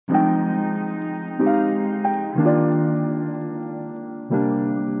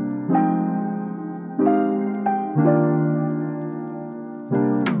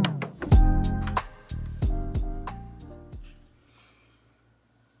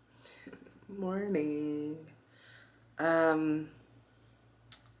Morning. It's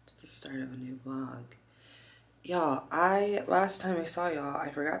the start of a new vlog. Y'all, last time I saw y'all, I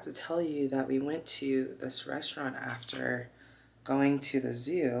forgot to tell you that we went to this restaurant after going to the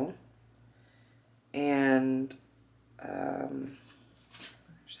zoo. And, I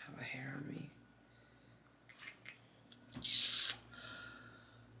just have a hair on me.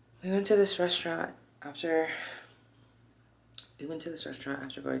 We went to this restaurant after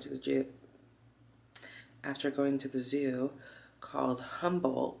going to the zoo called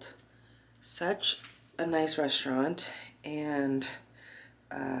Humboldt. Such a nice restaurant. And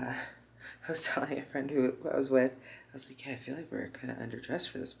I was telling a friend who I was with, I was like, yeah, I feel like we're kind of underdressed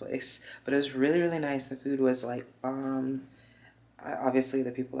for this place. But it was really, really nice. The food was like bomb. Obviously,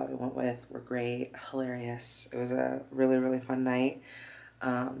 the people that we went with were great, hilarious. It was a really, really fun night.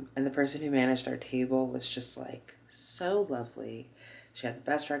 And the person who managed our table was just like so lovely. She had the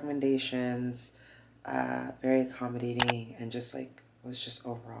best recommendations, very accommodating, and just like was just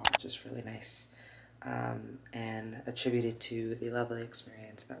overall just really nice, and attributed to the lovely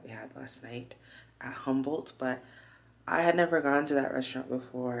experience that we had last night at Humboldt. But I had never gone to that restaurant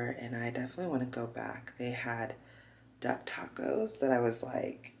before, and I definitely want to go back. They had duck tacos that I was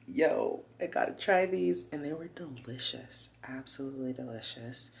like, yo, I gotta try these, and they were delicious, absolutely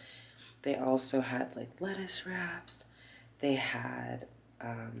delicious. They also had like lettuce wraps. They had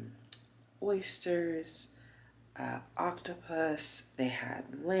oysters, octopus. They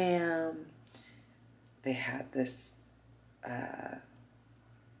had lamb. They had this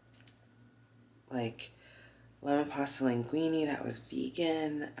like lemon pasta linguine that was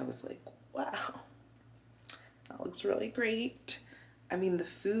vegan. I was like, wow, that looks really great. I mean, the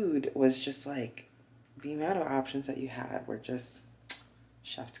food was just like, the amount of options that you had were just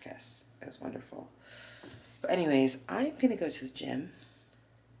chef's kiss. It was wonderful. But anyways, I'm gonna go to the gym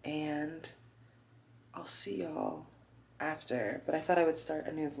and I'll see y'all after. But I thought I would start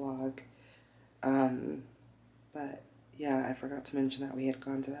a new vlog. But yeah, I forgot to mention that we had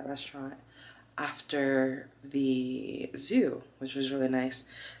gone to that restaurant after the zoo, which was really nice.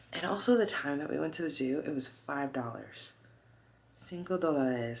 And also the time that we went to the zoo, it was $5.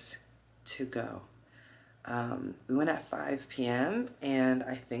 $5 to go. We went at 5 p.m. and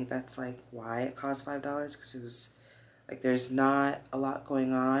I think that's like why it cost $5, because it was like there's not a lot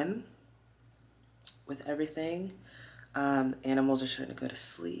going on with everything. Animals are starting to go to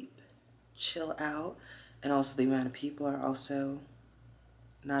sleep, chill out, and also the amount of people are also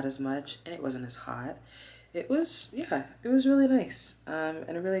not as much, and it wasn't as hot. It was, yeah, it was really nice,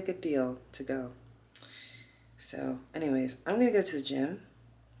 and a really good deal to go. So anyways, I'm gonna go to the gym,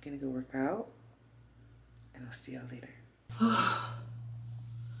 gonna go work out, and I'll see y'all later.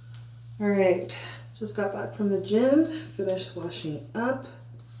 All right, just got back from the gym, finished washing up.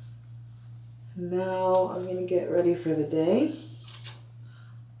 Now I'm gonna get ready for the day.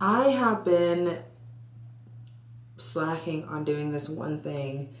 I have been slacking on doing this one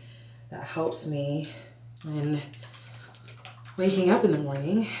thing that helps me when waking up in the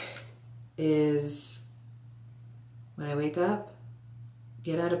morning is when I wake up,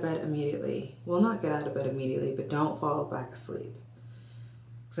 get out of bed immediately. Well, not get out of bed immediately, but don't fall back asleep.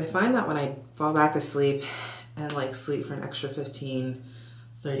 Because I find that when I fall back asleep and like sleep for an extra 15,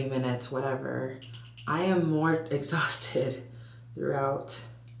 30 minutes, whatever, I am more exhausted throughout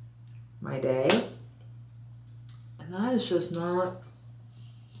my day. And that is just not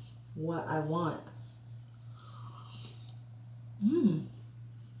what I want.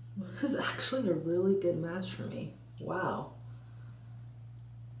 This is actually a really good match for me. Wow.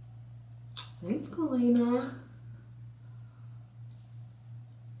 Thanks, Galena.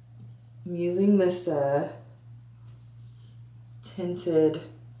 I'm using this tinted,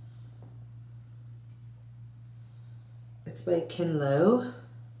 it's by Kinlo,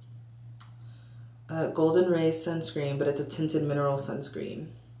 Golden Rays sunscreen, but it's a tinted mineral sunscreen.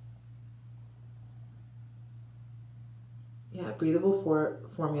 Yeah, breathable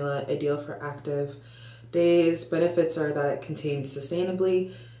formula, ideal for active days. Benefits are that it contains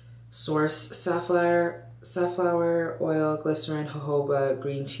sustainably sourced safflower oil, glycerin, jojoba,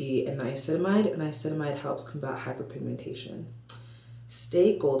 green tea, and niacinamide. Niacinamide helps combat hyperpigmentation.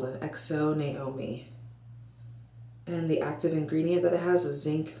 Stay Golden, XO Naomi. And the active ingredient that it has is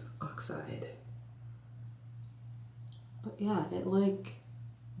zinc oxide. But yeah, it like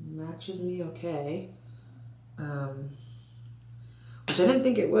matches me okay. Which I didn't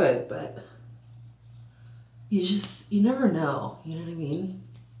think it would, but you never know, you know what I mean?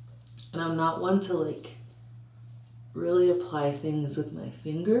 And I'm not one to like really apply things with my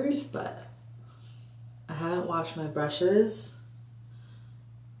fingers, but I haven't washed my brushes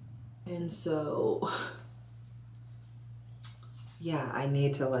And so, yeah, I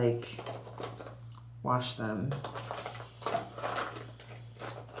need to like wash them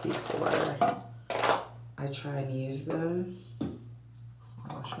before I try and use them.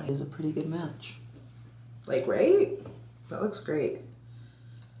 Wash my is a pretty good match. Like, right? That looks great.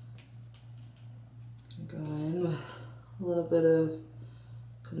 Go in with a little bit of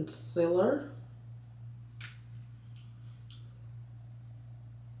concealer.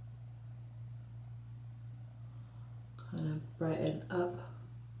 Kind of brighten up.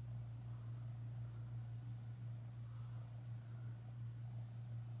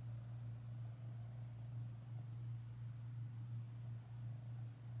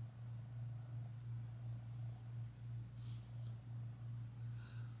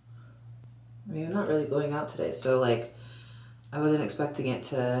 I mean, I'm not really going out today, so like, I wasn't expecting it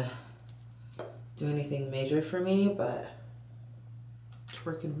to do anything major for me, but it's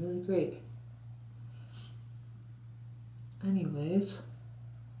working really great. Anyways,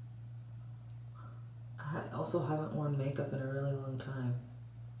 I also haven't worn makeup in a really long time.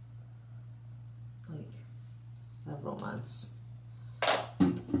 Like, several months.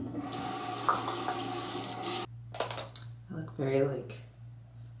 I look very like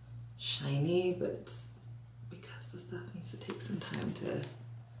shiny, but it's because the stuff needs to take some time to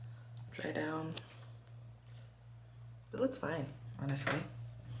dry down. It looks fine, honestly.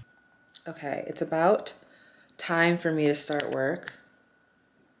 Okay, it's about time for me to start work.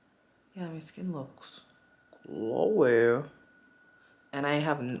 Yeah, my skin looks glowy. And I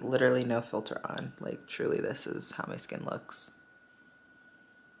have literally no filter on. Like, truly, this is how my skin looks.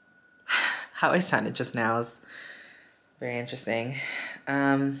 How I sounded just now is very interesting.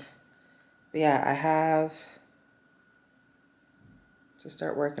 But yeah, I have to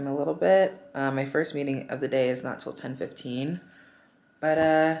start working a little bit. My first meeting of the day is not till 10:15.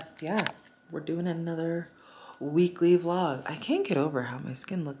 But yeah, we're doing another weekly vlog. I can't get over how my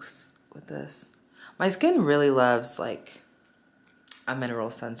skin looks with this. My skin really loves like a mineral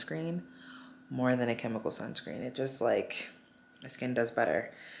sunscreen more than a chemical sunscreen. It just like, my skin does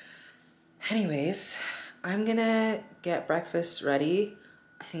better. Anyways, I'm gonna get breakfast ready.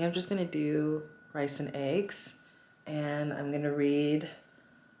 I think I'm just gonna do rice and eggs, and I'm gonna read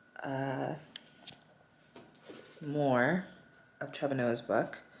more of Trevor Noah's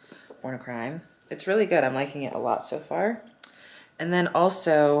book, Born a Crime. It's really good. I'm liking it a lot so far. And then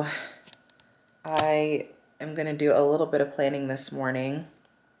also, I am gonna do a little bit of planning this morning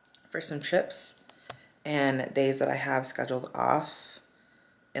for some trips and days that I have scheduled off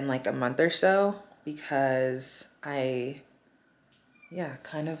in like a month or so, because I, yeah,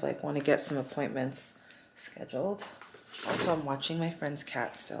 kind of like want to get some appointments scheduled. Also, I'm watching my friend's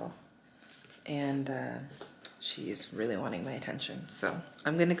cat still, and she's really wanting my attention, so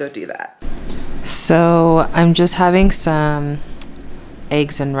I'm gonna go do that. So I'm just having some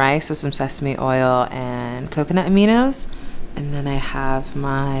eggs and rice with some sesame oil and coconut aminos, and then I have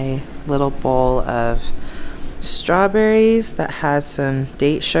my little bowl of strawberries that has some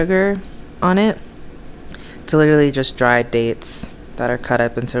date sugar on it. It's literally just dried dates that are cut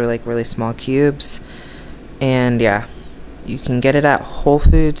up into like really small cubes. And yeah, you can get it at Whole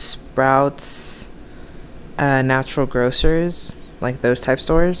Foods, Sprouts, Natural Grocers, like those type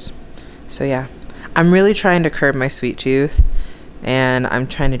stores. So yeah, I'm really trying to curb my sweet tooth, and I'm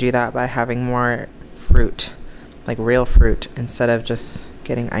trying to do that by having more fruit, like real fruit, instead of just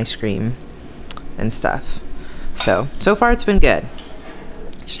getting ice cream and stuff. So far it's been good.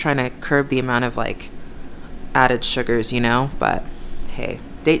 Just trying to curb the amount of like added sugars, you know, but hey,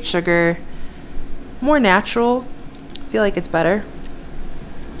 date sugar, more natural. I feel like it's better.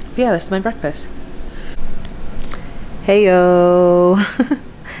 But yeah, this is my breakfast. Hey yo.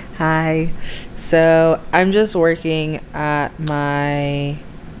 Hi. So I'm just working at my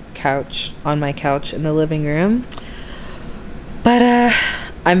couch, on my couch in the living room. But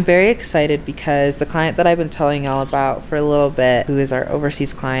I'm very excited because the client that I've been telling y'all about for a little bit, who is our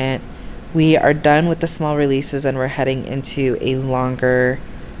overseas client, we are done with the small releases and we're heading into a longer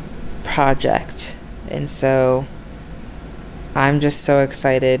project. And so I'm just so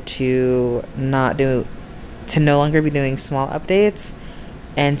excited to no longer be doing small updates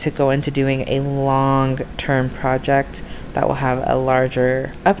and to go into doing a long-term project that will have a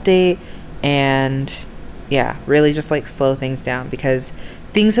larger update and yeah, really just like slow things down, because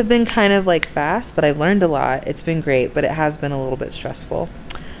things have been kind of like fast, but I've learned a lot. It's been great, but it has been a little bit stressful,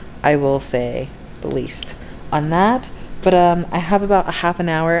 I will say the least on that. But I have about a half an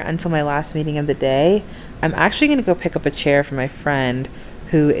hour until my last meeting of the day. I'm actually going to go pick up a chair for my friend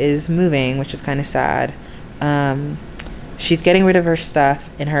who is moving, which is kind of sad. she's getting rid of her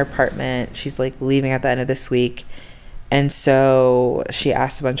stuff in her apartment. She's like leaving at the end of this week. And so she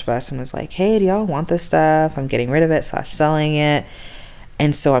asked a bunch of us and was like, hey, do y'all want this stuff? I'm getting rid of it / selling it.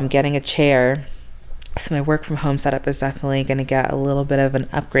 And so I'm getting a chair. So my work from home setup is definitely going to get a little bit of an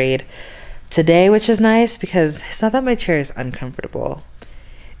upgrade today, which is nice because it's not that my chair is uncomfortable.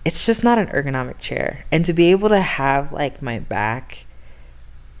 It's just not an ergonomic chair. And to be able to have like my back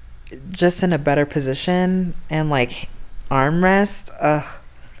just in a better position and like armrest,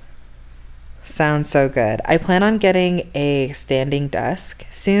 sounds so good. I plan on getting a standing desk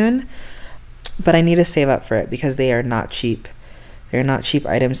soon, but I need to save up for it because they are not cheap. They're not cheap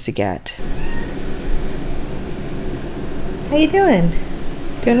items to get. How you doing?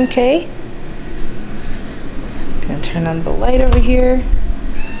 Doing okay? Gonna turn on the light over here.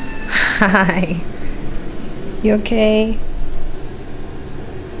 Hi. You okay?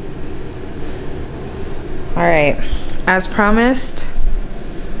 All right, as promised,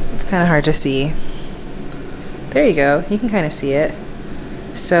 it's kind of hard to see. There you go, you can kind of see it.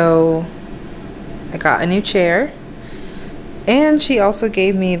 So I got a new chair, and she also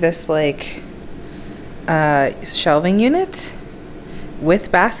gave me this like shelving unit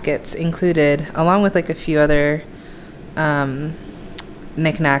with baskets included, along with like a few other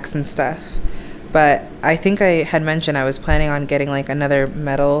knickknacks and stuff. But I think I had mentioned I was planning on getting like another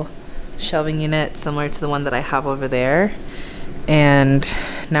metal shelving unit similar to the one that I have over there, and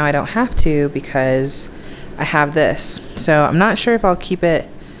now I don't have to because I have this. So I'm not sure if I'll keep it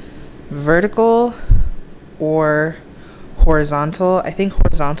vertical or horizontal. I think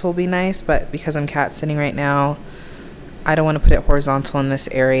horizontal will be nice, but because I'm cat sitting right now, I don't want to put it horizontal in this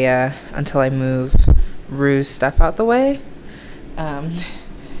area until I move Rue's stuff out the way,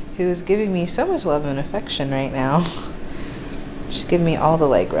 who's giving me so much love and affection right now. She's giving me all the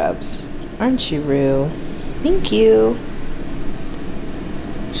leg rubs. Aren't you, Rue? Thank you.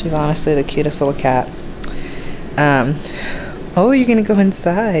 She's honestly the cutest little cat. Oh, you're gonna go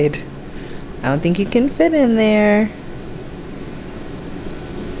inside. I don't think you can fit in there.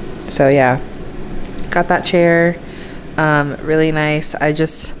 So yeah, got that chair. Really nice. I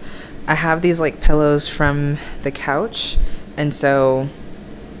have these like pillows from the couch, and so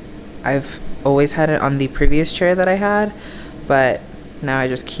I've always had it on the previous chair that I had, but now I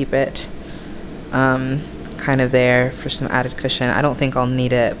just keep it kind of there for some added cushion. I don't think I'll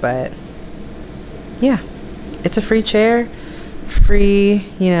need it, but yeah, it's a free chair, free,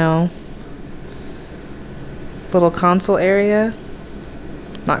 you know, little console area,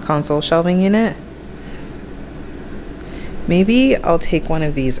 not console, shelving unit. Maybe I'll take one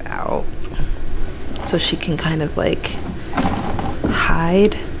of these out so she can kind of like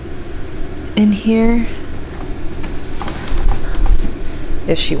hide in here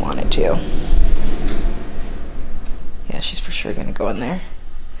if she wanted to. Yeah, she's for sure gonna go in there.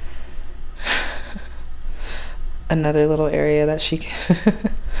 Another little area that she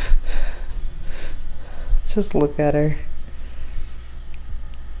can just look at her.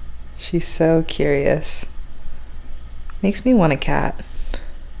 She's so curious. Makes me want a cat.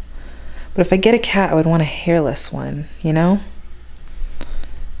 But if I get a cat, I would want a hairless one, you know?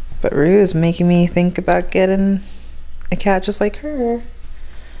 But Rue is making me think about getting a cat just like her.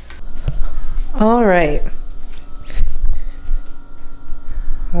 All right.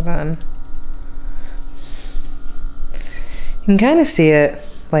 Hold on. You can kind of see it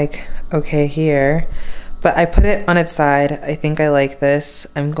like okay here, but I put it on its side. I think I like this.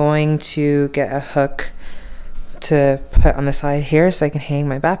 I'm going to get a hook to put on the side here so I can hang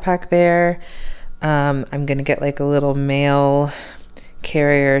my backpack there. I'm gonna get like a little mail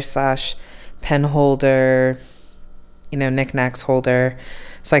carrier / pen holder, you know, knickknacks holder,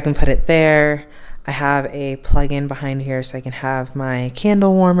 so I can put it there. I have a plug-in behind here so I can have my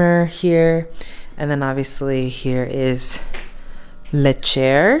candle warmer here, and then obviously here is the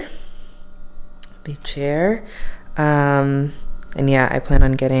chair. And yeah, I plan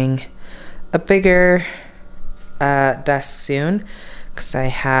on getting a bigger desk soon because I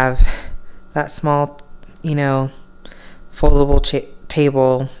have that small, you know, foldable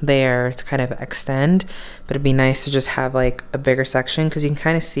table there to kind of extend, but it'd be nice to just have like a bigger section because you can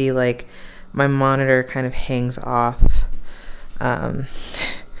kind of see like my monitor kind of hangs off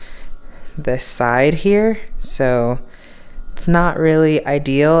this side here, so it's not really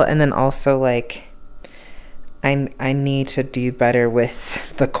ideal. And then also like I need to do better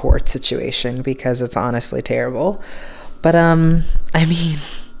with the cord situation because it's honestly terrible. But I mean,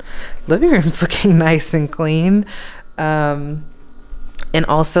 living room's looking nice and clean. And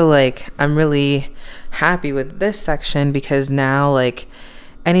also like I'm really happy with this section because now like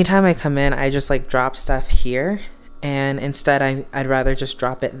anytime I come in, I just like drop stuff here and instead I'd rather just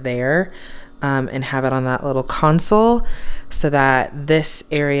drop it there and have it on that little console so that this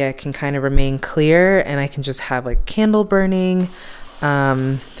area can kind of remain clear and I can just have like candle burning.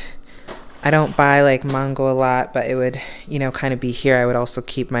 I don't buy like mango a lot, but it would, you know, kind of be here. I would also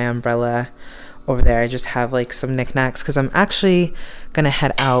keep my umbrella over there. I just have like some knickknacks because I'm actually gonna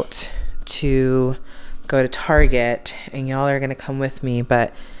head out to go to Target and y'all are gonna come with me.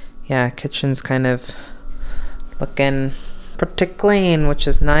 But yeah, kitchen's kind of looking pretty clean, which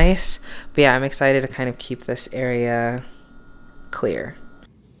is nice. But yeah, I'm excited to kind of keep this area clear.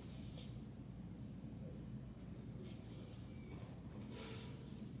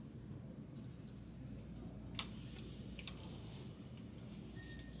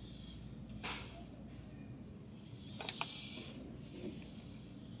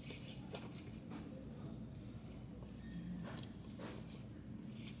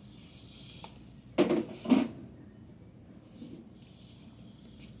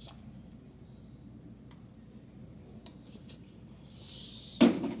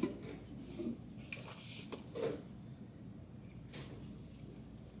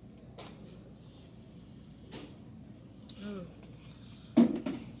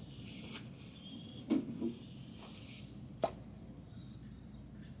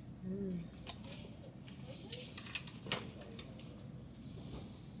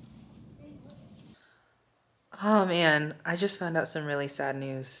 Oh man, I just found out some really sad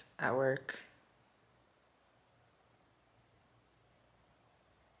news at work.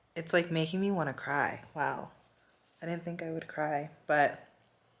 It's like making me want to cry. Wow. I didn't think I would cry, but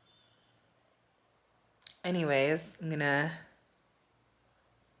anyways, I'm gonna,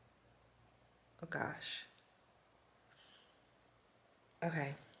 oh gosh.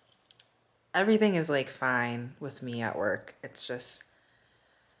 Okay. Everything is like fine with me at work. It's just,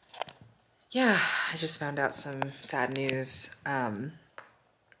 yeah, I just found out some sad news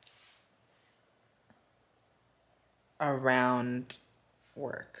around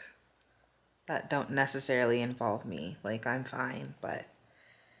work that don't necessarily involve me. Like I'm fine, but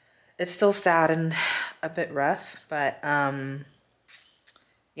it's still sad and a bit rough. But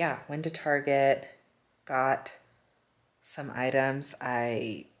yeah, went to Target, got some items.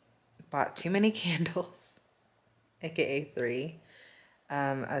 I bought too many candles, aka 3.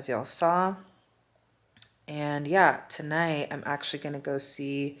 As y'all saw. And yeah, tonight I'm actually gonna go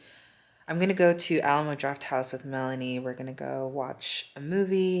I'm gonna go to Alamo Drafthouse with Melanie. We're gonna go watch a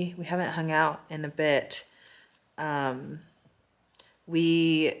movie. We haven't hung out in a bit.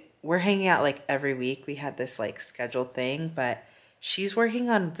 We're hanging out like every week. We had this like scheduled thing, but she's working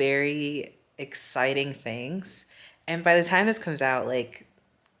on very exciting things. And by the time this comes out, like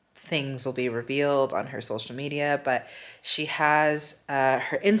things will be revealed on her social media, but she has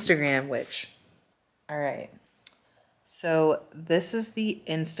her Instagram, which, all right. So this is the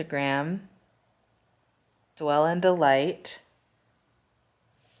Instagram, Dwell and Delight.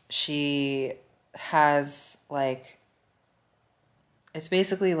 She has like, it's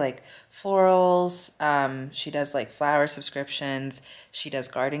basically like florals. She does like flower subscriptions. She does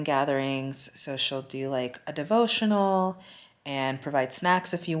garden gatherings. So she'll do like a devotional and provide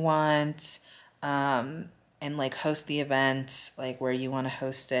snacks if you want, and like host the event like where you want to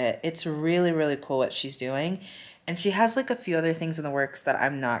host it. It's really, really cool what she's doing. And she has like a few other things in the works that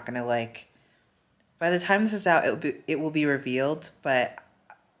I'm not gonna like, by the time this is out, it will be revealed, but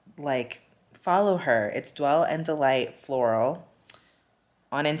like follow her. It's Dwell and Delight Floral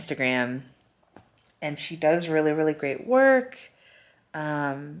on Instagram, and she does really, really great work.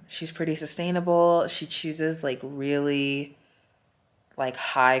 She's pretty sustainable. She chooses like really like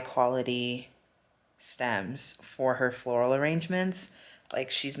high quality stems for her floral arrangements. Like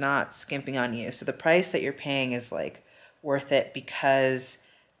she's not skimping on you. So the price that you're paying is like worth it because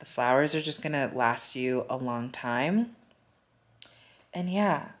the flowers are just gonna last you a long time. And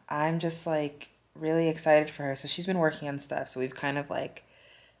yeah, I'm just like really excited for her. So she's been working on stuff. So we've kind of like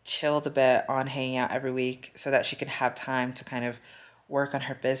chilled a bit on hanging out every week so that she can have time to kind of work on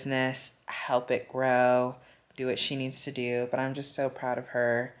her business, help it grow, do what she needs to do. But I'm just so proud of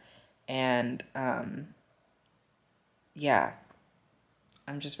her. And yeah,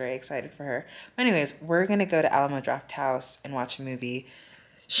 I'm just very excited for her. But anyways, we're going to go to Alamo Drafthouse and watch a movie.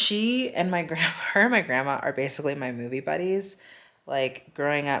 She and her and my grandma are basically my movie buddies. Like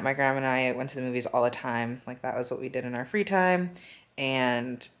growing up, my grandma and I went to the movies all the time. Like that was what we did in our free time.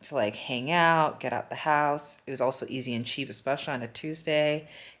 And to like hang out, get out the house. It was also easy and cheap, especially on a Tuesday.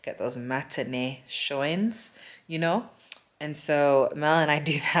 Get those matinee showings, you know? And so Mel and I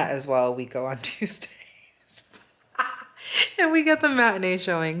do that as well. We go on Tuesdays and we get the matinee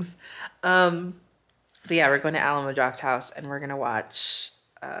showings. But yeah, we're going to Alamo Drafthouse and we're gonna watch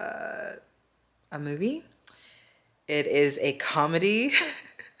a movie. It is a comedy.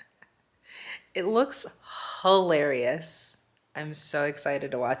 It looks hilarious. I'm so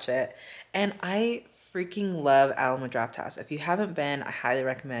excited to watch it. And I freaking love Alamo Drafthouse. If you haven't been, I highly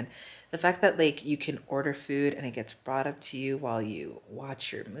recommend. The fact that like you can order food and it gets brought up to you while you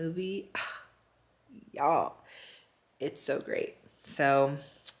watch your movie. Y'all, it's so great. So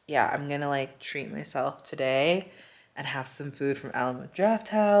yeah, I'm gonna like treat myself today and have some food from Alamo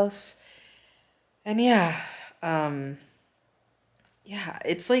Drafthouse. And yeah, yeah,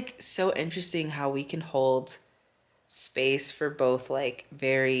 it's like so interesting how we can hold space for both like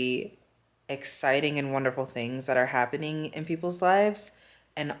very exciting and wonderful things that are happening in people's lives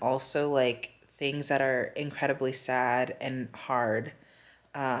and also like things that are incredibly sad and hard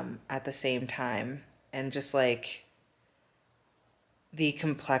at the same time. And just like the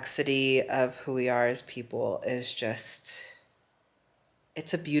complexity of who we are as people is just,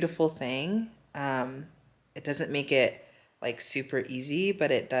 it's a beautiful thing. It doesn't make it like super easy, but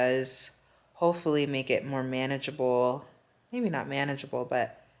it does hopefully make it more manageable. Maybe not manageable,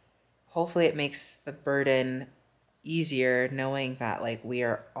 but hopefully it makes the burden easier knowing that like we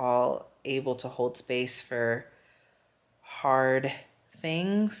are all able to hold space for hard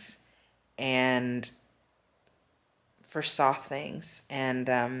things and for soft things.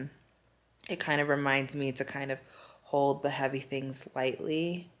 And it kind of reminds me to kind of hold the heavy things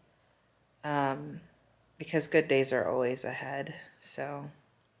lightly, because good days are always ahead. So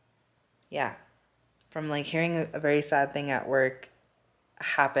yeah, from like hearing a very sad thing at work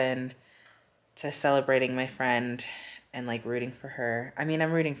happen to celebrating my friend and like rooting for her. I mean,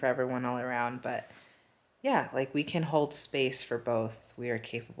 I'm rooting for everyone all around, but yeah, like we can hold space for both. We are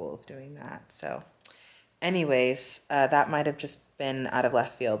capable of doing that. So anyways, that might have just been out of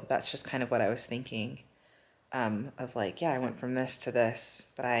left field, but that's just kind of what I was thinking, of like, yeah, I went from this to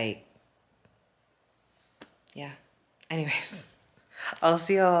this, but yeah. Anyways, I'll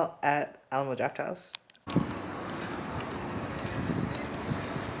see y'all at Alamo Drafthouse.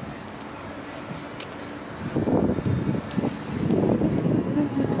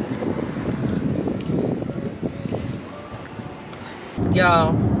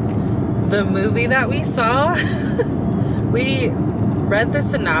 Y'all, the movie that we saw, we read the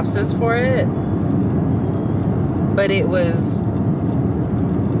synopsis for it, but it was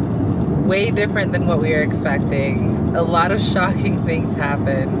way different than what we were expecting. A lot of shocking things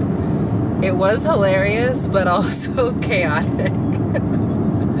happened. It was hilarious, but also chaotic.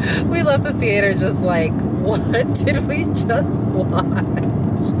 We left the theater just like, what did we just watch?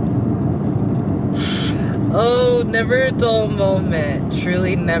 Oh, never a dull moment.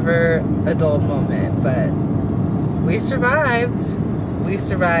 Truly never a dull moment, but we survived. We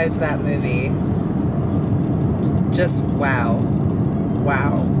survived that movie. Just wow.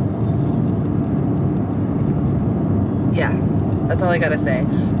 Wow. Yeah, that's all I gotta say.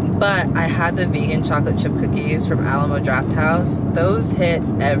 But I had the vegan chocolate chip cookies from Alamo Drafthouse. Those hit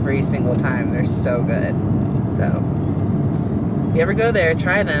every single time. They're so good. So, if you ever go there,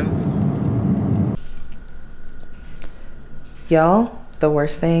 try them. Y'all, the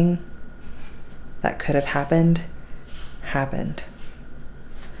worst thing that could have happened, happened.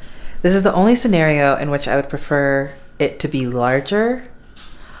 This is the only scenario in which I would prefer it to be larger,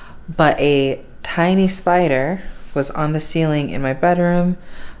 but a tiny spider was on the ceiling in my bedroom.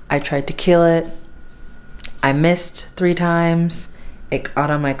 I tried to kill it. I missed 3 times. It got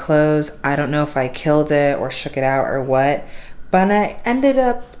on my clothes. I don't know if I killed it or shook it out or what, but I ended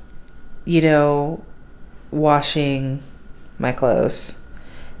up, you know, washing my clothes,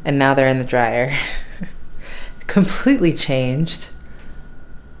 and now they're in the dryer. Completely changed.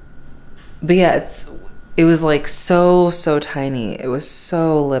 But yeah, it was like so tiny. It was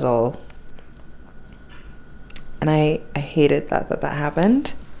so little. And I hated that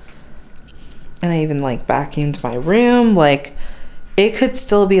happened. And I even like vacuumed my room. Like, it could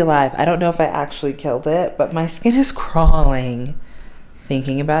still be alive. I don't know if I actually killed it, but my skin is crawling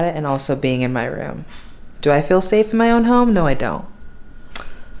thinking about it and also being in my room. Do I feel safe in my own home? No, I don't.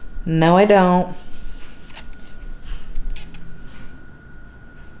 No, I don't.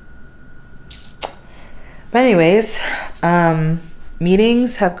 But anyways,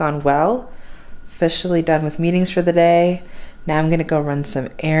 meetings have gone well. Officially done with meetings for the day. Now I'm gonna go run some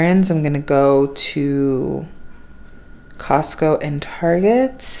errands. I'm gonna go to Costco and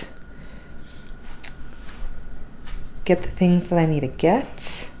Target. Get the things that I need to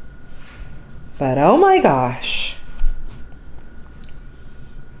get. But oh my gosh.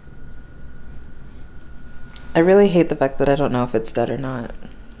 I really hate the fact that I don't know if it's dead or not.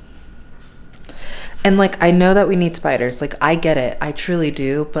 And like, I know that we need spiders. Like, I get it. I truly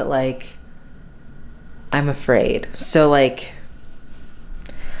do. But like, I'm afraid. So like,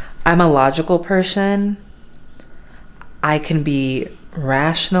 I'm a logical person. I can be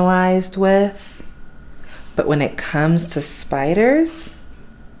rationalized with. But when it comes to spiders,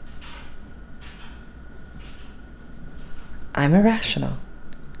 I'm irrational.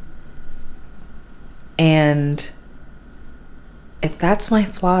 And if that's my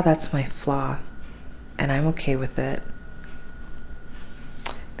flaw, that's my flaw. And I'm okay with it.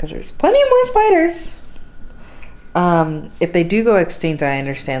 Because there's plenty more spiders. If they do go extinct, I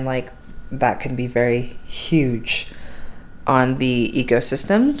understand like that can be very huge on the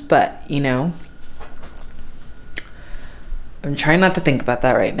ecosystems. But, you know, I'm trying not to think about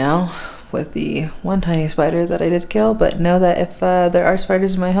that right now with the one tiny spider that I did kill. But know that if there are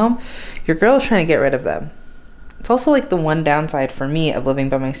spiders in my home, your girl is trying to get rid of them. It's also like the one downside for me of living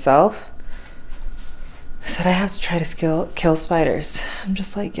by myself is that I have to try to kill spiders. I'm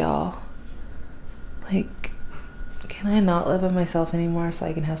just like, y'all, like, can I not live by myself anymore so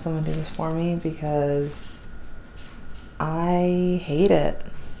I can have someone do this for me? Because I hate it.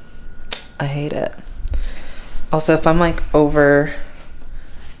 I hate it. Also, if I'm like over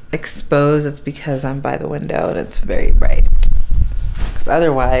exposed, it's because I'm by the window and it's very bright. Because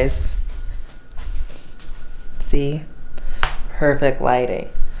otherwise, see, perfect lighting.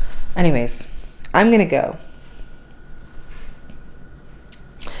 Anyways, I'm gonna go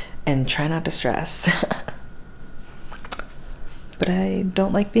and try not to stress. But I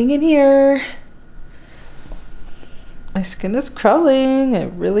don't like being in here. My skin is crawling. I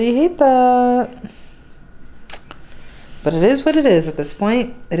really hate that. But it is what it is at this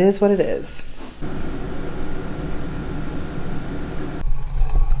point. It is what it is.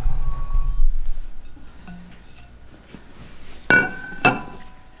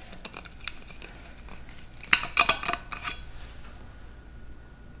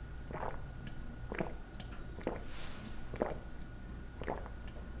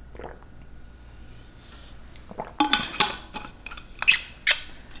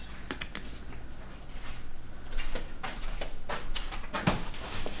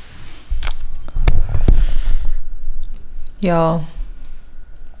 Y'all,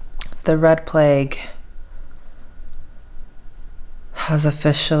 the red plague has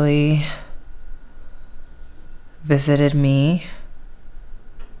officially visited me.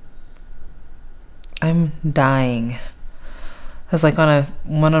 I'm dying. I was like on a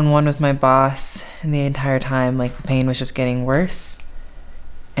one-on-one with my boss, and the entire time, like, the pain was just getting worse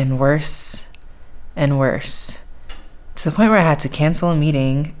and worse and worse, to the point where I had to cancel a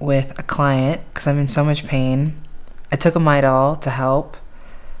meeting with a client because I'm in so much pain. I took a Midol to help.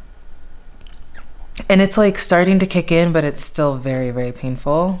 And it's like starting to kick in, but it's still very, very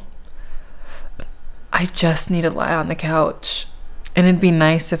painful. I just need to lie on the couch. And it'd be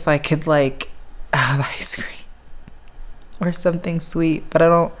nice if I could like have ice cream or something sweet, but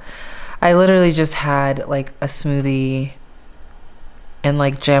I literally just had like a smoothie and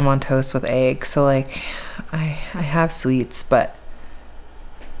like jam on toast with eggs. So like I have sweets, but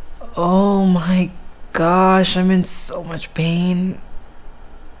oh my gosh, I'm in so much pain.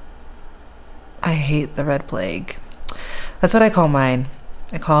 I hate the red plague. That's what I call mine.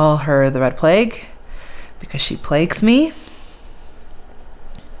 I call her the red plague because she plagues me.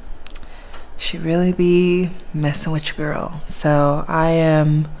 She really be messing with your girl. So I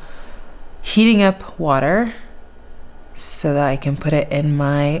am heating up water so that I can put it in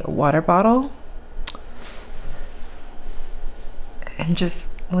my water bottle and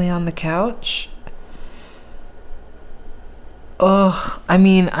just lay on the couch. Oh, I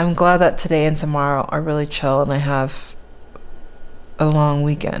mean, I'm glad that today and tomorrow are really chill and I have a long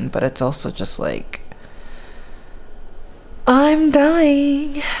weekend, but it's also just like, I'm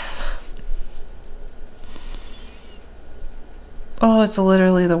dying. Oh, it's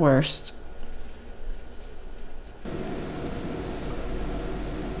literally the worst.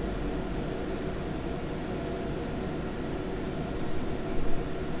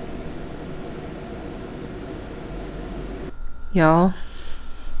 Y'all,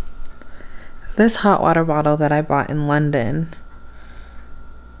 this hot water bottle that I bought in London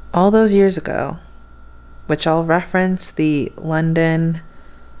all those years ago, which I'll reference the London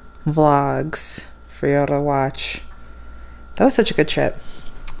vlogs for y'all to watch. That was such a good trip.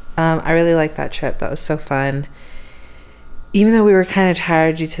 I really liked that trip. That was so fun. Even though we were kind of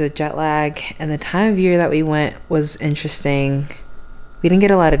tired due to the jet lag, and the time of year that we went was interesting. We didn't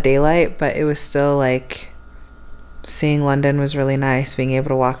get a lot of daylight, but it was still like, seeing London was really nice, being able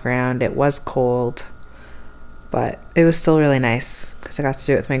to walk around. It was cold, but it was still really nice because I got to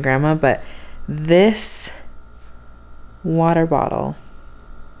do it with my grandma. But This water bottle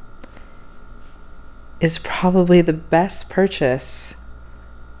is probably the best purchase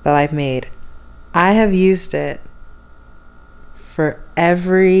that I've made. I have used it for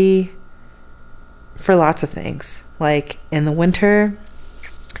lots of things. Like in the winter,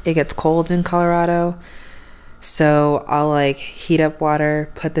 it gets cold in Colorado, so I'll like heat up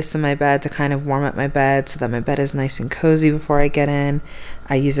water, put this in my bed to kind of warm up my bed so that my bed is nice and cozy before I get in.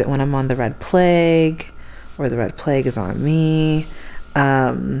 I use it when I'm on the red plague, or the red plague is on me.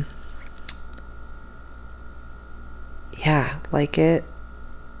 Yeah, like it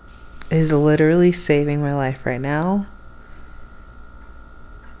is literally saving my life right now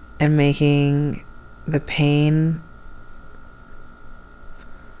and making the pain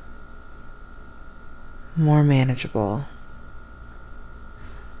more manageable.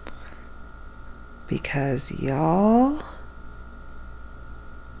 Because y'all,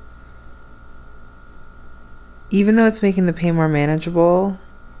 even though it's making the pain more manageable,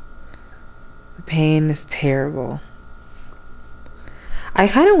 the pain is terrible. I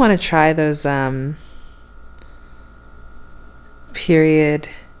kind of want to try those period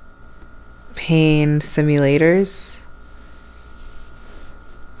pain simulators,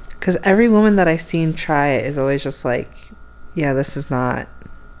 because every woman that I've seen try it is always just like, yeah, this is not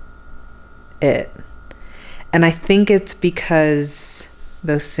it. And I think it's because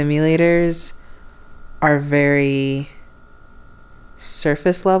those simulators are very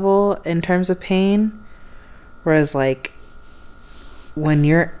surface level in terms of pain, whereas like when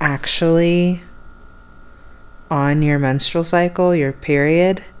you're actually on your menstrual cycle, your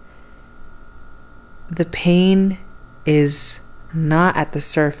period, the pain is not at the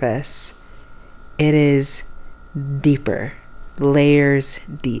surface. It is deeper, layers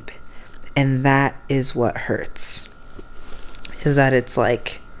deep. And that is what hurts. Is that it's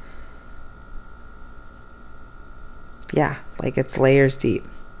like, yeah, like it's layers deep.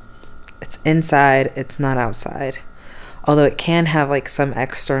 It's inside, it's not outside. Although it can have like some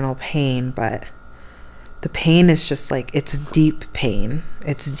external pain, but the pain is just like, it's deep pain.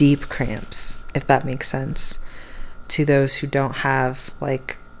 It's deep cramps, if that makes sense to those who don't have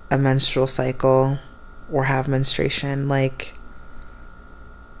like a menstrual cycle or have menstruation. Like,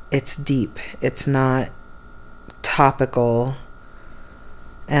 it's deep, it's not topical.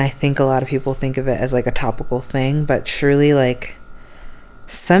 And I think a lot of people think of it as like a topical thing, but truly, like,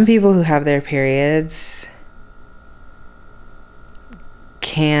 some people who have their periods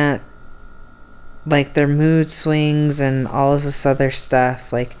can't, like, their mood swings and all of this other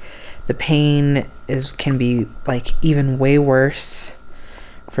stuff, like the pain can be like even way worse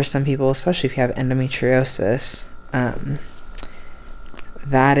for some people, especially if you have endometriosis.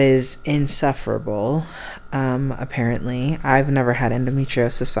 That is insufferable. Apparently I've never had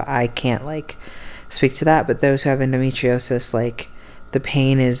endometriosis, so I can't like speak to that, but those who have endometriosis, like, the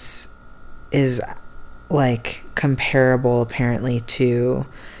pain is like comparable apparently to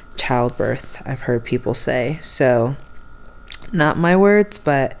childbirth, I've heard people say. So, not my words,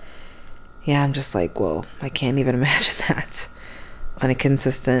 but yeah, I'm just like, whoa, I can't even imagine that on a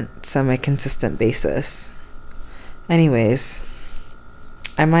semi-consistent basis. Anyways,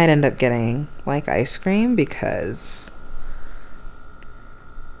 I might end up getting like ice cream because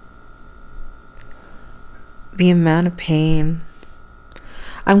the amount of pain.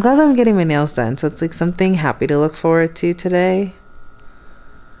 I'm glad that I'm getting my nails done, so it's like something happy to look forward to today.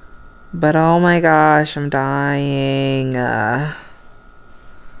 But oh my gosh, I'm dying.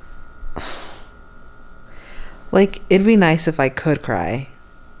 Like, it'd be nice if I could cry.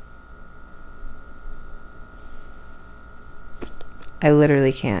 I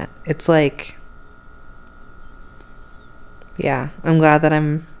literally can't. It's like, yeah, I'm glad that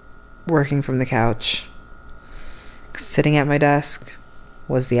I'm working from the couch. Sitting at my desk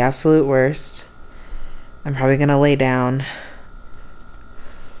was the absolute worst. I'm probably gonna lay down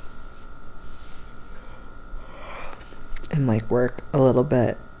and like work a little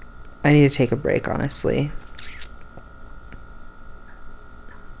bit. I need to take a break, honestly.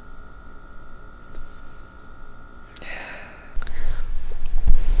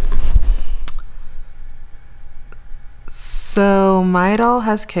 So my doll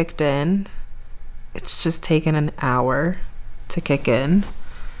has kicked in. It's just taken an hour to kick in.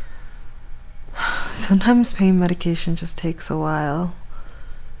 Sometimes pain medication just takes a while,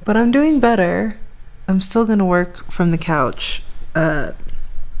 but I'm doing better. I'm still gonna work from the couch for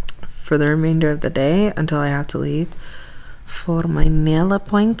the remainder of the day until I have to leave for my nail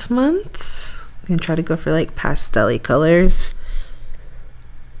appointment. I'm gonna try to go for like pastel-y colors.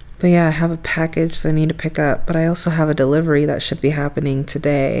 But yeah, I have a package that I need to pick up, but I also have a delivery that should be happening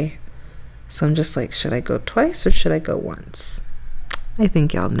today. So I'm just like, should I go twice or should I go once? I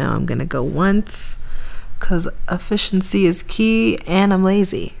think y'all know I'm gonna go once because efficiency is key and I'm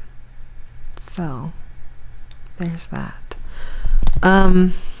lazy. So there's that.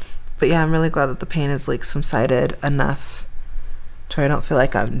 But yeah, I'm really glad that the pain is like subsided enough to where I don't feel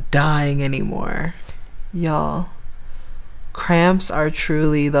like I'm dying anymore. Y'all, cramps are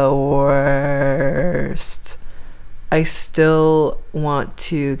truly the worst. I still want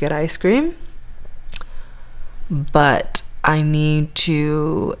to get ice cream, but I need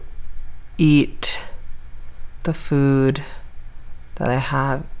to eat the food that I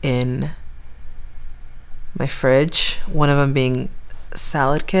have in my fridge. One of them being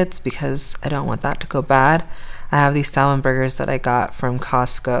salad kits because I don't want that to go bad. I have these salmon burgers that I got from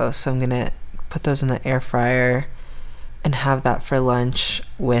Costco, so I'm gonna put those in the air fryer and have that for lunch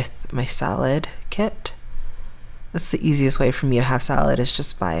with my salad kit. That's the easiest way for me to have salad, is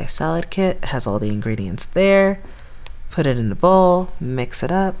just buy a salad kit. It has all the ingredients there. Put it in a bowl, mix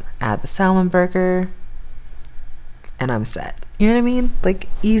it up, add the salmon burger, and I'm set. You know what I mean? Like,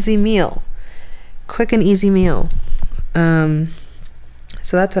 easy meal. Quick and easy meal.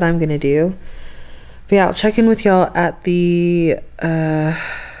 So that's what I'm gonna do. But yeah, I'll check in with y'all at the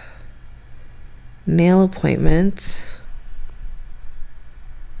nail appointment.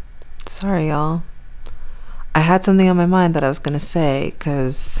 Sorry, y'all. I had something on my mind that I was gonna say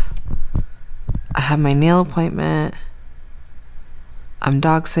because I have my nail appointment. I'm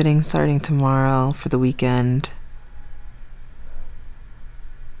dog sitting starting tomorrow for the weekend.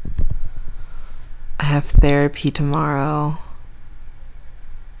 I have therapy tomorrow.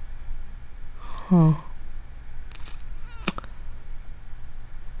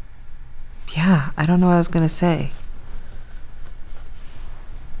 Yeah, I don't know what I was gonna say.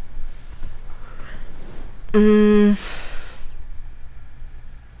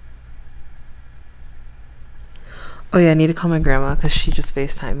 Oh yeah, I need to call my grandma because she just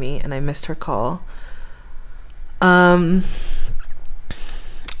FaceTimed me and I missed her call. But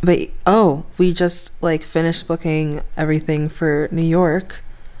we just like finished booking everything for New York.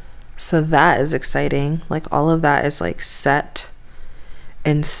 So that is exciting. Like, all of that is like set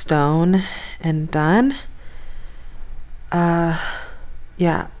in stone and done.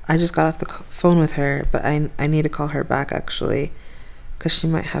 Yeah, I just got off the phone with her, but I need to call her back actually, because she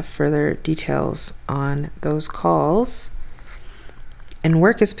might have further details on those calls. And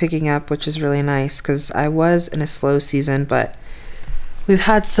work is picking up, which is really nice because I was in a slow season, but we've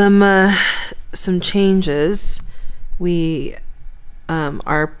had some changes.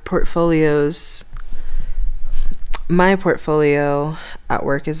 Our portfolios, my portfolio at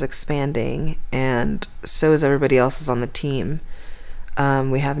work is expanding, and so is everybody else's on the team.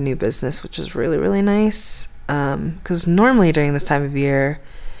 We have new business, which is really, really nice. Because normally during this time of year,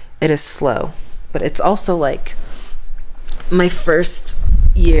 it is slow, but it's also like my first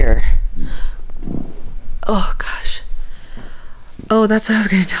year. Oh gosh. Oh, that's what I was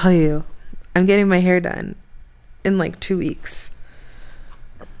gonna tell you. I'm getting my hair done in like 2 weeks.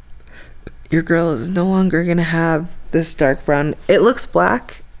 Your girl is no longer gonna have this dark brown. It looks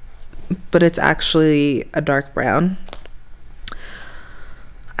black, but it's actually a dark brown.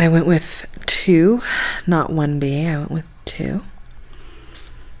 I went with 2, not 1B. I went with 2.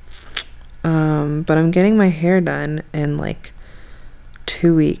 But I'm getting my hair done in like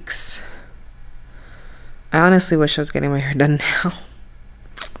 2 weeks. I honestly wish I was getting my hair done now,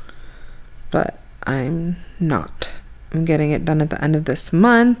 but I'm not. I'm getting it done at the end of this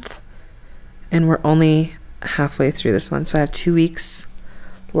month, and we're only halfway through this month, so I have 2 weeks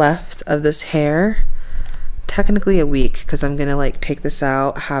left of this hair. Technically a week, because I'm gonna like take this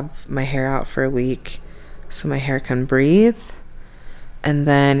out, have my hair out for a week so my hair can breathe, and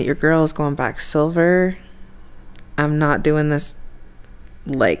then your girl is going back silver. I'm not doing this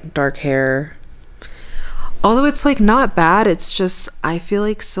like dark hair, although it's like not bad. It's just I feel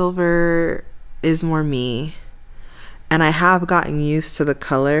like silver is more me, and I have gotten used to the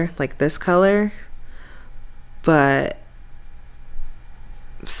color, like this color, but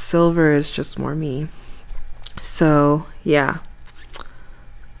silver is just more me. So yeah,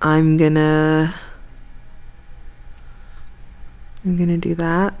 I'm gonna do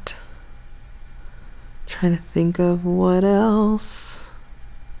that. Trying to think of what else.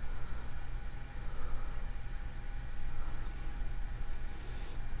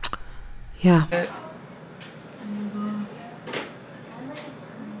 Yeah.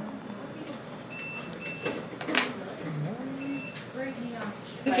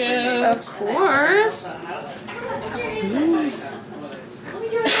 Thank you. Of course.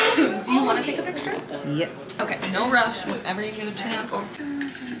 Do you want to take a picture? Yes. Okay, no rush. Whenever you get a chance.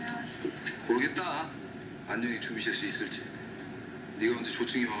 모르겠다. 안녕히 주무실 수 있을지. 네가 언제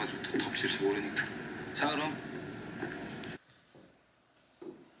조증이 와가지고 더 덮칠지 모르니까. 자 그럼.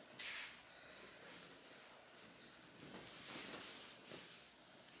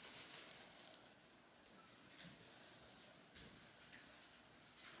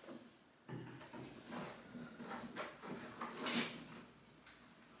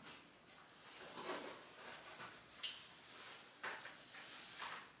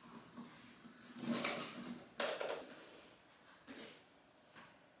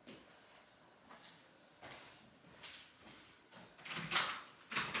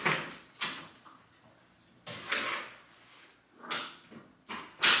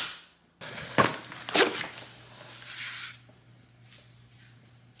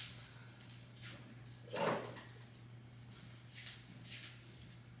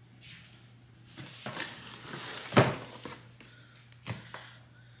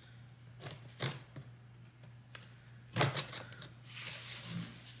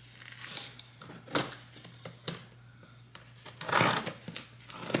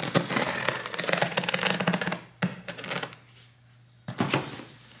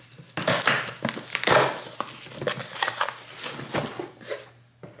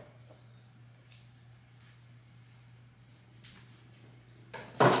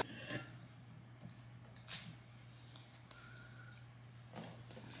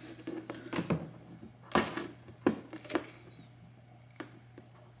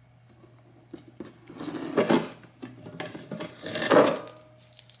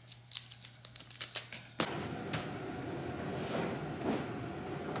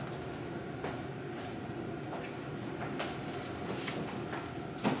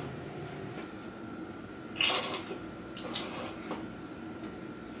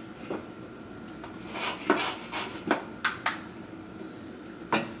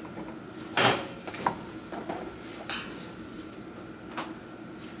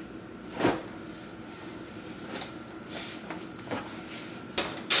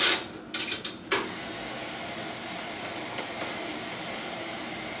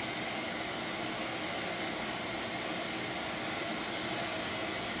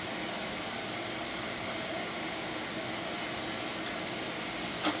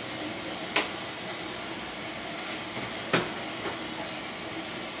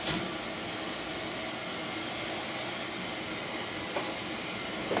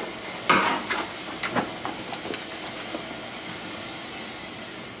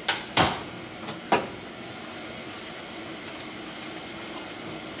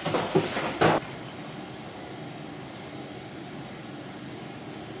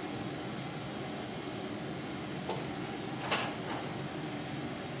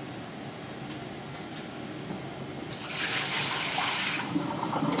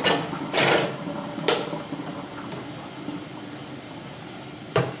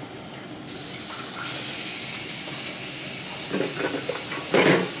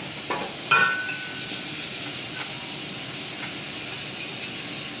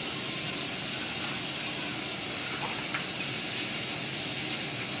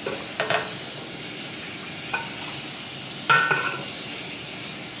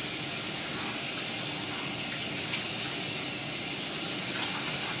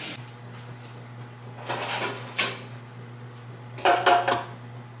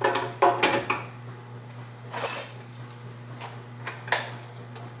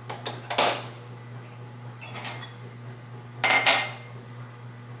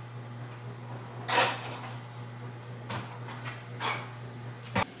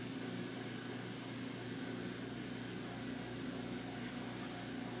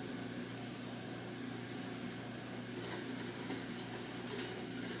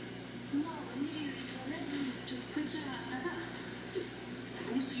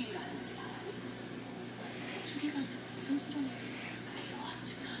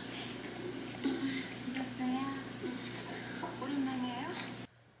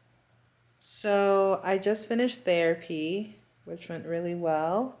 So I just finished therapy, which went really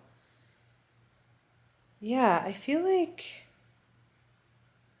well. Yeah, I feel like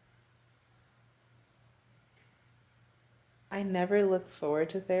I never look forward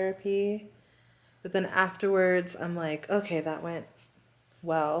to therapy, but then afterwards I'm like, okay, that went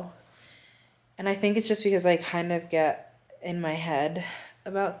well. And I think it's just because I kind of get in my head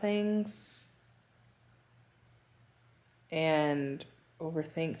about things and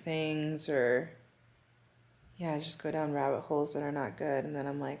overthink things, or yeah, just go down rabbit holes that are not good. And then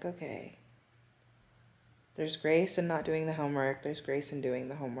I'm like, okay, there's grace in not doing the homework. There's grace in doing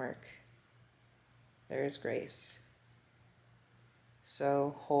the homework. There is grace.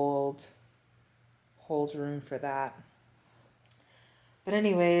 So hold hold room for that. But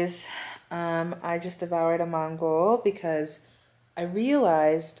anyways, I just devoured a mango because I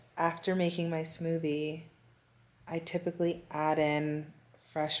realized after making my smoothie, I typically add in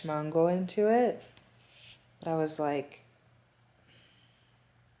fresh mango into it. But I was like,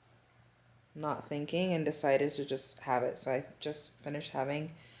 not thinking and decided to just have it. So I just finished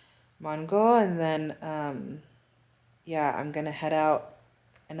having mango, and then, yeah, I'm gonna head out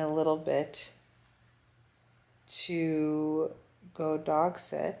in a little bit to go dog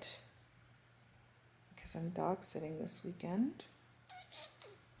sit because I'm dog sitting this weekend.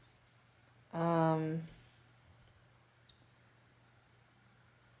 Okay.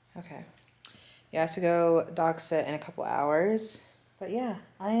 You have to go dog sit in a couple hours. But yeah,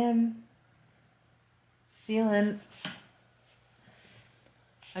 I am feeling,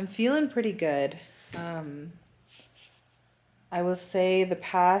 I'm feeling pretty good. I will say the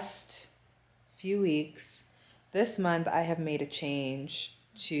past few weeks, this month I have made a change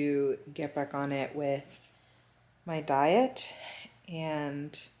to get back on it with my diet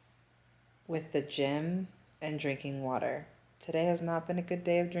and with the gym and drinking water. Today has not been a good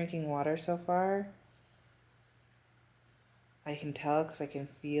day of drinking water so far. I can tell because I can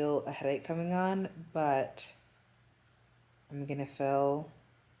feel a headache coming on, but I'm gonna fill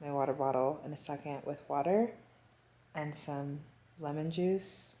my water bottle in a second with water and some lemon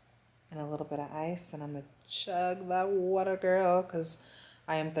juice and a little bit of ice, and I'm gonna chug that water, girl, because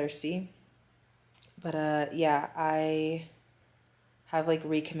I am thirsty. But yeah, I have like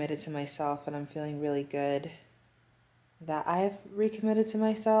recommitted to myself, and I'm feeling really good that I've recommitted to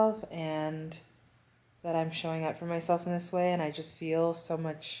myself and that I'm showing up for myself in this way, and I just feel so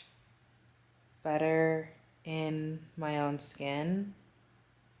much better in my own skin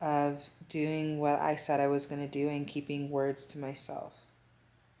of doing what I said I was going to do and keeping words to myself.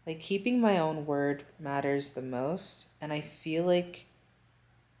 Like, keeping my own word matters the most, and I feel like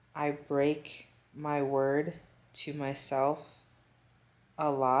I break my word to myself a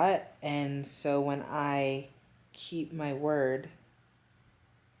lot, and so when I keep my word,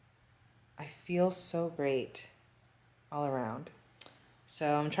 I feel so great all around.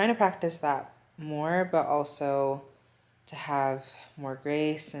 So I'm trying to practice that more, but also to have more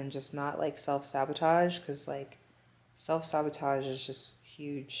grace and just not like self-sabotage, because like self-sabotage is just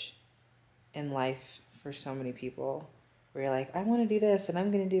huge in life for so many people, where you're like, I want to do this and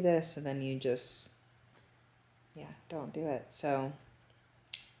I'm going to do this, and then you just, yeah, don't do it. So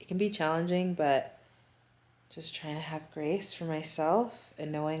it can be challenging, but just trying to have grace for myself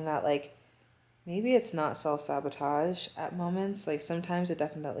and knowing that like maybe it's not self-sabotage at moments. Like sometimes it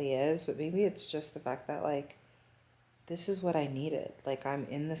definitely is, but maybe it's just the fact that like this is what I needed. Like I'm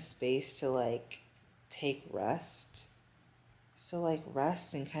in the space to like take rest. So like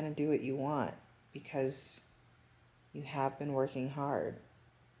rest and kind of do what you want because you have been working hard.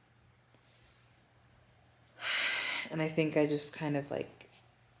 And I think I just kind of like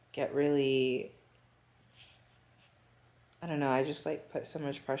get really, I don't know, I just like put so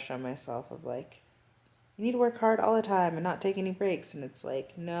much pressure on myself of like, you need to work hard all the time and not take any breaks. And it's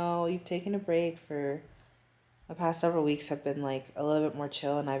like, no, you've taken a break for the past several weeks have been like a little bit more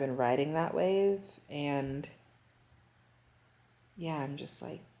chill, and I've been riding that wave. And yeah, I'm just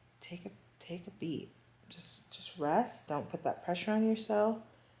like, take a beat. Just rest. Don't put that pressure on yourself.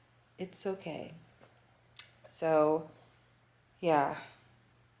 It's okay. So yeah,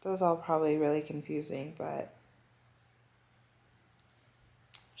 those all probably really confusing, but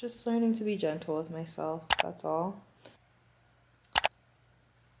just learning to be gentle with myself, that's all.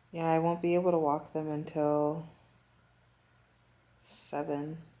 Yeah, I won't be able to walk them until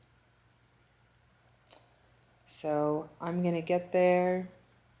 7. So I'm gonna get there,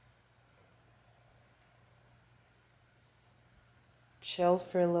 chill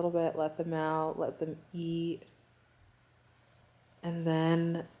for a little bit, let them out, let them eat, and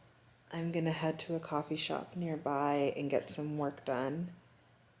then I'm gonna head to a coffee shop nearby and get some work done.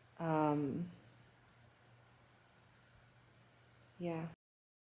 Yeah.